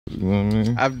You know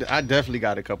what I mean? I definitely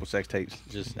got a couple sex tapes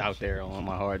just out there on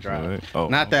my hard drive. Right. Oh.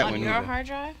 Not that On one. your either. hard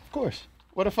drive? Of course.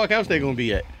 Where the fuck else they gonna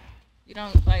be at? You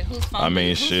don't like whose phone? I mean,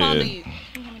 whose shit. phone do you?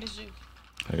 Who hand me this juice?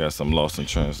 I got some lost in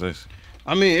translation.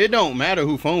 I mean, it don't matter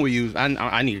who phone we use.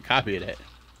 I need a copy of that.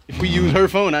 If we use her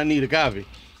phone, I need a copy.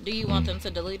 Do you want them to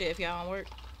delete it if y'all don't work,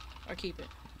 or keep it?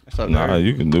 That's up to Nah, her.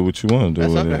 you can do what you want to do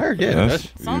That's with up to it. her, yeah, That's-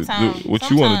 that's- you Sometimes- do what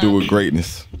you want to do with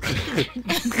greatness.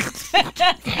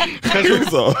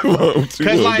 That's all. What you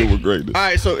want to like, do with greatness. all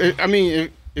right, so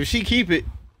if she keep it,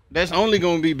 that's only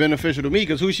gonna be beneficial to me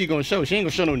because who's she gonna show? She ain't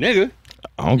gonna show no nigga.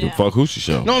 I don't give a Yeah. fuck who she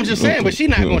show. No, I'm just saying, but she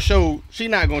not gonna show. She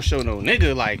not gonna show no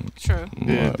nigga like True.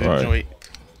 the Right. joint.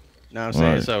 Know what I'm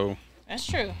saying? Right. So That's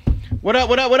true. what up?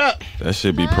 What up? What up? That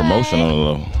should be promotion on the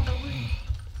low.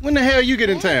 When the hell you get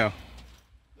in town?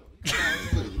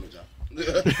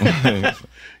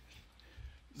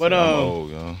 But Oh,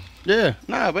 yo. yeah,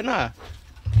 nah.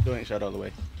 Door ain't shut all the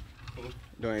way.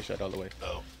 Door ain't shut all the way.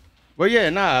 Oh. But yeah,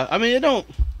 nah. I mean,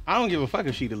 I don't give a fuck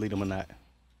if she delete them or not.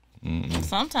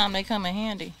 Sometimes they come in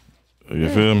handy. You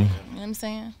feel me? You know what I'm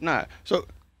saying? Nah. So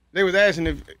they was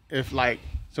asking if like,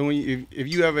 so when if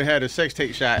you ever had a sex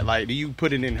tape shot, like, do you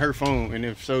put it in her phone, and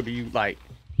if so, do you like,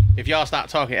 if y'all stop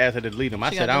talking, ask her to delete them? I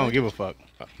She said gotta I don't delete give a fuck.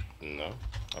 No.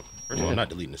 First of all, I'm not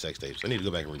deleting the sex tapes. I need to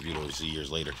go back and review those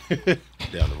years later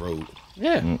down the road.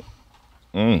 Yeah.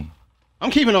 Mm.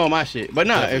 I'm keeping all my shit. But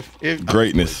nah, if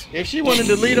Greatness. if she wanted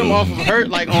to delete them off of her,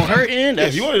 like on her end, Yeah, that's,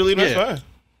 if you want to delete them, yeah, that's fine.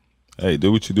 Hey,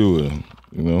 do what you do with them.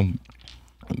 You know?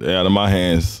 They out of my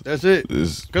hands. That's it.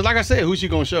 Is Cause like I said, who she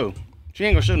gonna show? She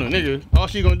ain't gonna show no nigga. All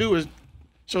she gonna do is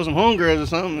show some homegirls or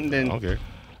something, and then Okay.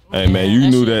 Hey man, you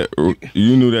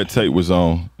knew that tape was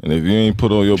on, and if you ain't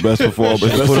put on your best performance,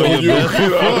 that's Put on on you. your best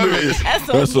performance.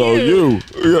 That's on you.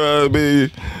 You know what I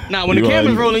mean? nah, when the You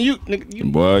camera's right. rolling, you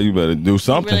Boy, you better do You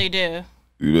something. really do.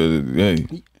 You better,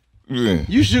 hey. Yeah.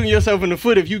 you shooting yourself in the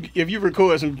foot if you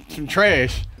record some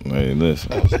trash. Hey, listen.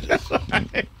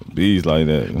 Bees like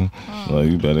that. So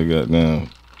you better goddamn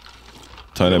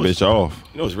turn that bitch off.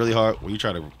 You know it's really hard when you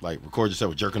try to like record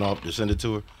yourself jerking off to send it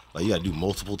to her. Like you gotta do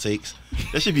multiple takes.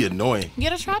 That should be annoying.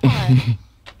 Get a tripod.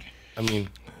 I mean,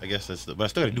 I guess but I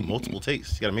still gotta do multiple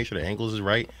takes. You gotta make sure the angles is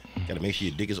right. You gotta make sure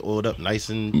your dick is oiled up nice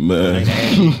and Man.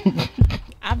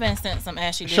 I've been sent some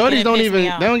ashy dick. Shorties and it don't pissed even me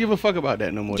off. they don't give a fuck about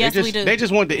that no more. Yes, they we do. They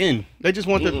just want the end. They just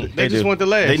want they just do. want the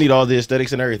last. They need all the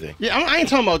aesthetics and everything. Yeah, I ain't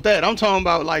talking about that. I'm talking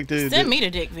about like Send me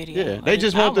the dick video. Yeah, they Like,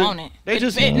 just want I the- want it. they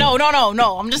just- no.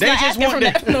 I'm just They not just asking want from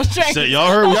that- no strangers. So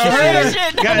y'all heard what Y'all she heard said. her?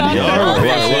 Shit, God, no, y'all no, heard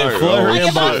no. right. Flood her Like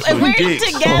inbox if with we're dicks.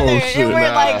 together Oh, shit, and we're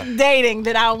nah. like dating,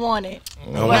 that I want it.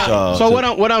 I want y'all So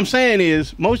to- what I'm saying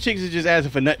is most chicks is just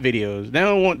asking for nut videos. They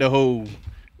don't want the whole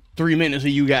 3 minutes of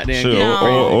you goddamn. Shit, getting No.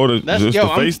 pregnant. or That's- just yo,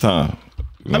 the I'm- FaceTime.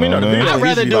 You I mean, know no, the what video I'd needs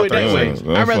rather to be do about it that 30 way.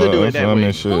 seconds. I'd rather do it that I mean,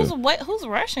 way. shit. Who's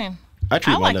rushing? I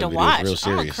treat I my like nut to videos watch. real I'm a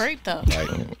serious. creep though. Like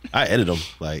I edit them.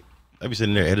 Like I be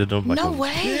sitting there edit them. Like No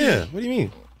way. Yeah. What do you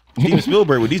mean? Steven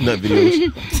Spielberg with these nut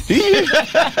videos.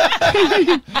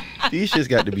 These shits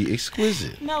got to be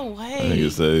exquisite. No way.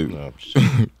 Nigga say, No,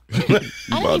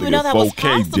 I didn't even know that was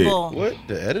possible. what?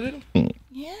 The editing?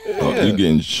 Yeah. Oh, you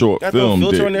getting short Got the film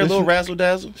filter dick. on there, little razzle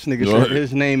dazzle. This nigga Right. said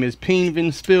his name is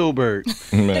Penvin Spielberg.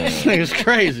 This Man. nigga's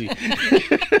crazy.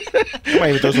 I might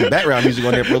even throw some background music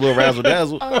on there for a little razzle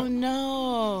dazzle. Oh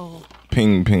no.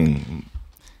 Ping, ping.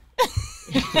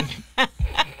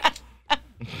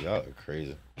 Y'all are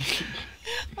crazy.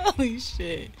 Holy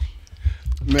shit.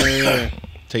 Man,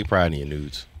 Take pride in your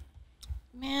nudes.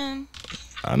 Man,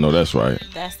 I know that's right.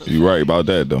 that's the You right about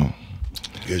that, though.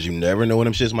 Because you never know when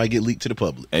them shits might get leaked to the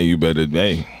public. Hey, you better,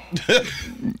 hey. I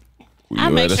You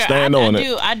make better sure stand on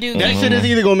it. I do that shit is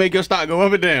either gonna make your stock go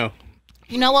up or down.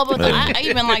 You know what? But I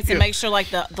even like to make sure like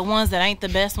the ones that ain't the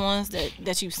best ones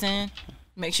that you send,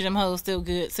 make sure them hoes still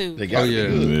good too. They got yeah. to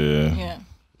be good. Yeah. Yeah.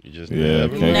 You just Yeah, never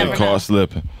can't never get know. caught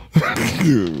slipping. I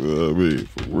mean,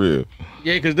 for real.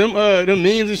 Yeah, cause them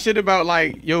memes and shit about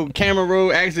like your camera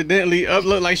roll accidentally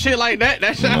upload like shit like that.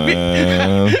 That's how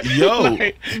Man. Yo,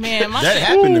 Man, my that shit.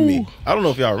 happened to me. I don't know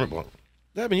if y'all remember.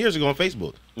 That happened years ago on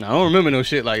Facebook. No, I don't remember no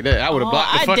shit like that. I would have Oh,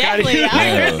 blocked the I fuck out of you.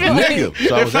 definitely- Nigga.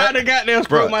 So I was If I'd at, have goddamn Bruh,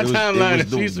 scrolled my it was timeline and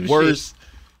see the some worst.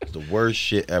 It was the worst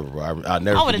shit ever, bro. I'll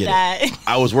never I would have forget it. died.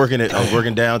 I was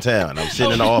working downtown. I'm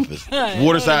sitting in the office.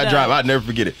 Waterside Drive. I'd never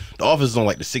forget it. The office is on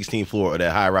like the 16th floor of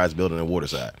that high-rise building in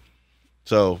Waterside.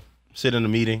 So, sitting in a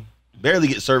meeting. Barely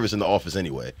get service in the office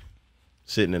anyway.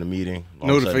 Sitting in a meeting. all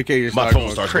of a sudden, Notifications My start phone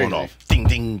going starts crazy. going off. Ding,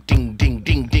 ding, ding, ding,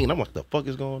 ding, ding. And I'm like, what the fuck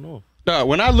is going on? Dog,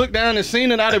 when I look down and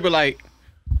seen it, I'd be like,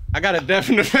 I got a death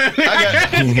in the family.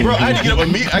 Bro, I had to get up a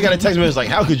meet. I got a text message like,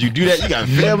 how could you do that? You got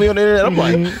family on the internet. I'm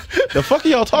like, the fuck are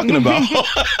y'all talking about?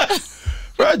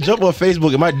 Bro, I jump on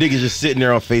Facebook and my dick is just sitting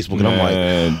there on Facebook, and I'm like,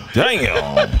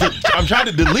 damn. I'm trying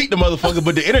to delete the motherfucker,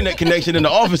 but the internet connection in the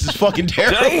office is fucking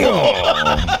terrible. Damn.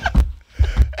 I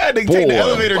had to take the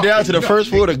elevator down to the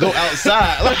first floor to go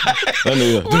outside. What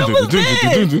was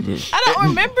this? I don't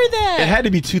remember that. It had to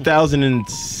be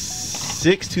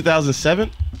 2006,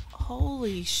 2007.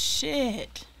 Holy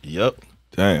shit. Yep.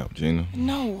 Damn, Gina.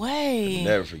 No way.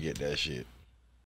 Never forget that shit.